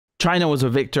China was a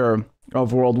victor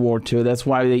of World War II. That's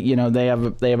why they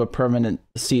have a permanent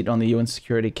seat on the UN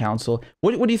Security Council.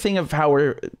 What do you think of how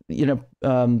we're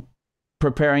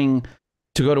preparing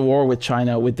to go to war with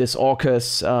China with this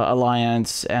AUKUS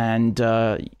alliance and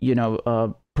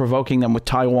provoking them with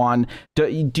Taiwan? Do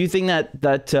you think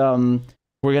that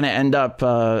we're going to end up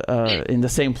in the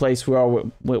same place we are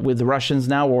with the Russians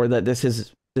now, or that this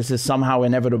is somehow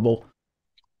inevitable?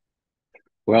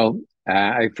 Well,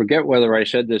 I forget whether I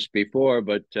said this before,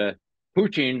 but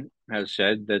Putin has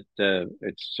said that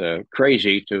it's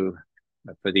crazy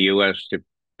for the U.S. to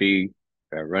be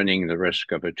running the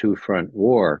risk of a two-front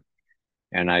war.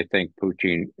 And I think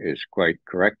Putin is quite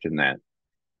correct in that.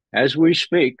 As we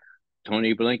speak,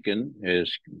 Tony Blinken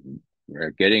is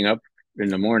getting up in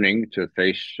the morning to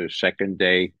face the second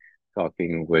day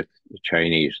talking with the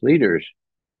Chinese leaders.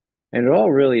 And it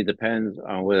all really depends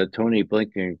on whether Tony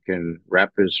Blinken can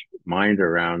wrap his mind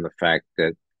around the fact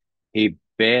that he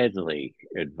badly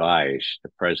advised the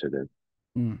president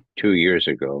 2 years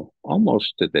ago,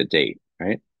 almost to the date,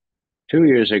 right? 2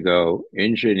 years ago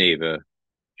in Geneva,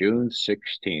 June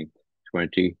 16th,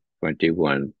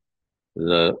 2021,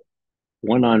 the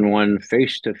one-on-one,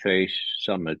 face-to-face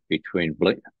summit between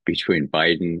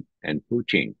Biden and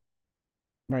Putin.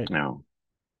 Right. Now,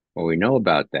 what we know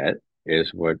about that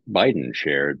is what Biden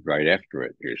shared right after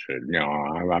it. He said, "No,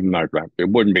 I'm not. It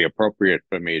wouldn't be appropriate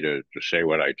for me to say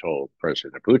what I told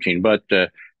President Putin, but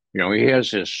he has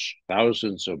this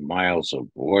thousands of miles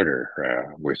of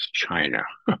border with China,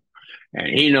 and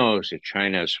he knows that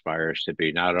China aspires to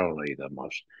be not only the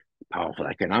most powerful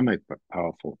economic but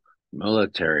powerful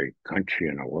military country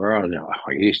in the world.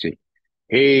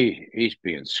 He's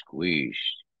being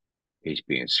squeezed. He's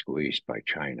being squeezed by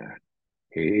China.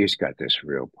 He's got this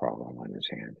real problem on his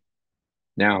hand.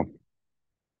 Now,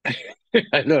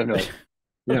 I don't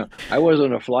know. I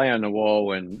wasn't a fly on the wall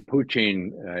when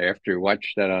Putin, after he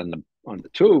watched that on the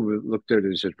tube, looked at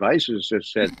his advisors and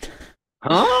said,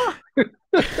 "Huh?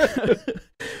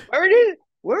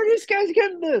 Where are these guys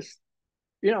getting this?"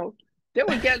 They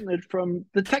were getting it from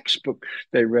the textbooks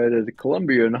they read at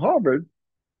Columbia and Harvard,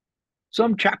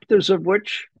 some chapters of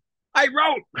which I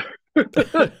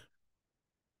wrote.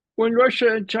 When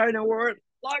Russia and China were at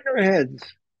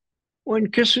loggerheads,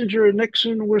 when Kissinger and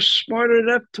Nixon were smart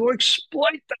enough to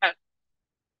exploit that.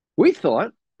 We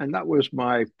thought, and that was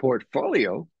my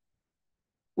portfolio,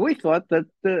 we thought that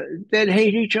they'd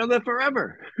hate each other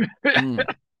forever.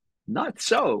 Not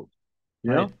so.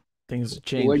 Right. Things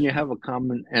change. When you have a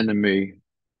common enemy,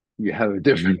 you have a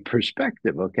different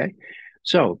perspective, okay?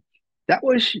 So that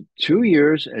was 2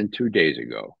 years and 2 days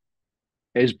ago.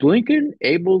 Is Blinken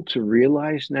able to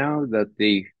realize now that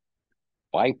the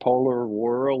bipolar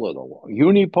world or the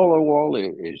unipolar world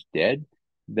is dead?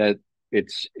 That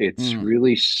it's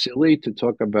really silly to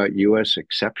talk about U.S.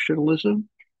 exceptionalism?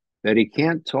 That he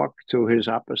can't talk to his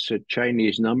opposite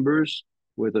Chinese numbers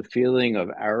with a feeling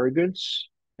of arrogance,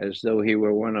 as though he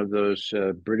were one of those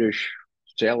British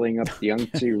sailing up the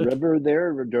Yangtze River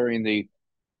there during the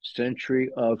century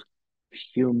of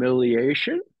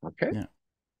humiliation? Okay. Yeah.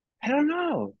 I don't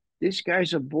know. These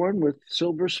guys are born with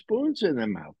silver spoons in their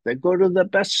mouth. They go to the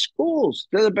best schools.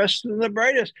 They're the best and the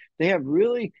brightest. They have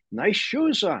really nice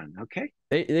shoes on. Okay.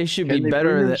 They should be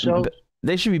better than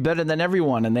they should be better than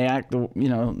everyone, and they act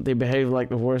they behave like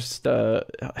the worst.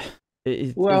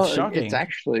 It's shocking. It's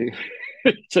actually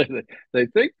they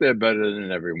think they're better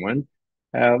than everyone,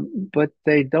 but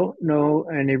they don't know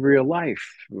any real life.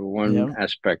 One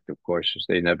aspect, of course, is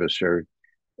they never served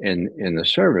in the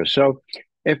service. So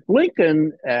if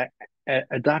Blinken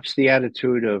adopts the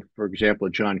attitude of, for example,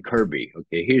 John Kirby,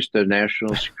 okay, he's the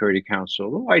National Security Council,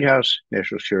 the White House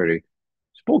National Security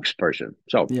spokesperson.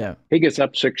 So he gets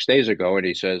up 6 days ago and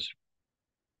he says,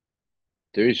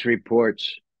 these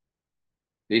reports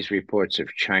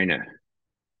of China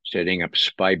setting up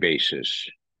spy bases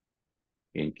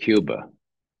in Cuba,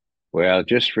 well, it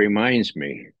just reminds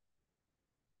me.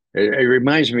 It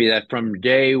reminds me that from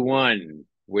day one,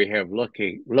 we have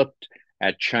looked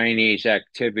at Chinese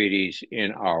activities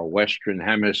in our Western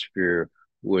Hemisphere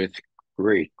with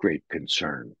great, great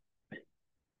concern.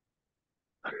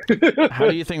 How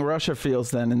do you think Russia feels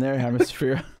then in their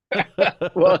hemisphere?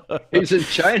 Well, he's in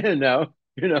China now.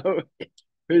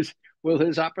 Will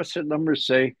his opposite numbers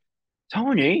say,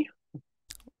 Tony,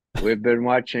 we've been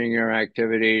watching your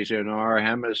activities in our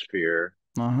hemisphere,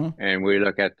 and we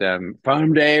look at them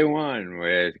from day one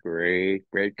with great,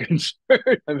 great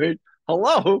concern. I mean,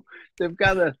 hello, they've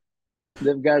got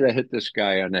to hit this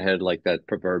guy on the head like that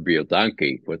proverbial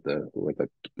donkey with a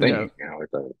thing,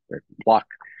 with a block.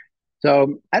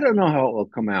 So I don't know how it will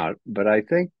come out, but I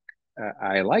think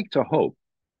I like to hope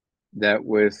that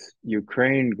with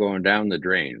Ukraine going down the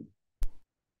drain,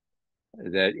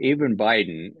 that even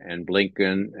Biden and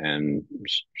Blinken and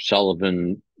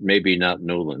Sullivan, maybe not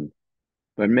Newland,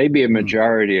 but maybe a Mm.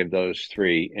 majority of those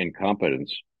three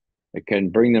incompetents that can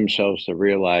bring themselves to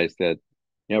realize that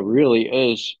it really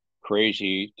is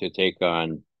crazy to take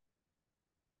on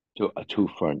a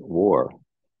two-front war.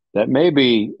 That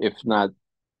maybe, if not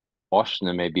Austin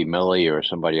and maybe Milley or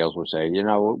somebody else will say,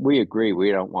 we agree.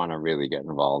 We don't want to really get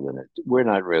involved in it. We're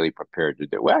not really prepared to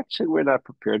do it. Well, actually, we're not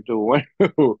prepared to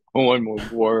one more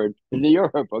war in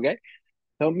Europe. Okay.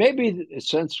 So maybe the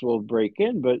sense will break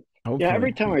in. But yeah,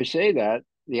 every Hopefully. time I say that,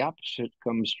 the opposite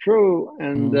comes true.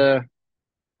 And Mm.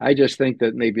 I just think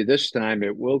that maybe this time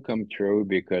it will come true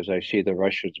because I see the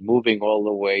Russians moving all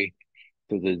the way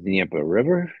to the Dnieper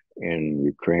River in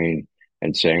Ukraine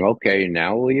and saying, okay,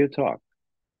 now will you talk?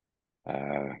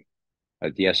 Uh,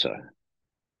 Odessa.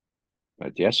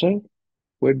 Odessa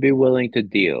would be willing to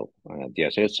deal.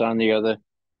 Odessa, it's on the other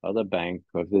bank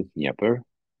of the Dnieper.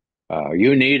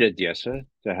 You need Odessa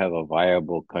to have a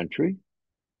viable country.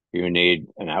 You need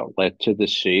an outlet to the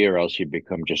sea, or else you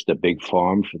become just a big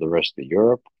farm for the rest of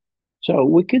Europe. So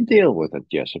we can deal with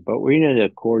Odessa, but we need a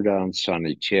cordon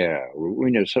sanitaire.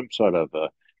 We need some sort of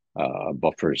a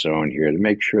buffer zone here to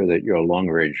make sure that your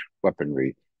long-range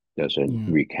weaponry doesn't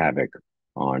Yeah. wreak havoc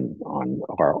on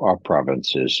our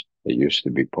provinces that used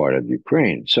to be part of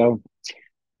Ukraine. So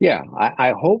yeah,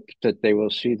 I hope that they will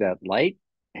see that light.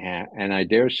 And I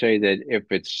dare say that if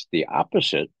it's the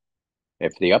opposite,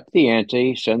 if they up the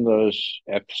ante, send those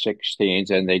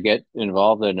F-16s, and they get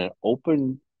involved in an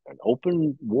open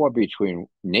war between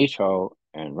NATO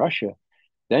and Russia,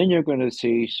 then you're going to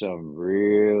see some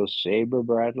real saber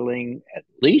rattling, at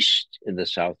least in the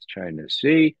South China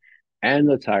Sea and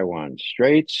the Taiwan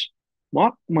Straits.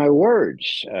 Mark my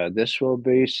words, this will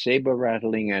be saber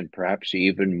rattling and perhaps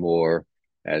even more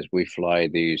as we fly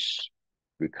these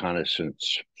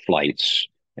reconnaissance flights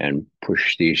and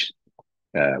push these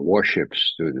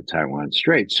warships through the Taiwan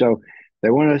Strait. So they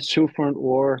want a two-front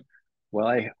war. Well,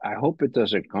 I hope it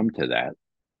doesn't come to that.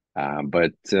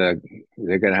 But they're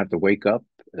going to have to wake up.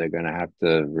 They're going to have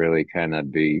to really kind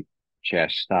of be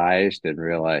chastised and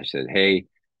realize that, hey,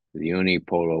 the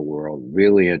unipolar world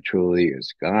really and truly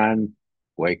is gone.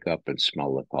 Wake up and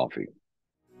smell the coffee.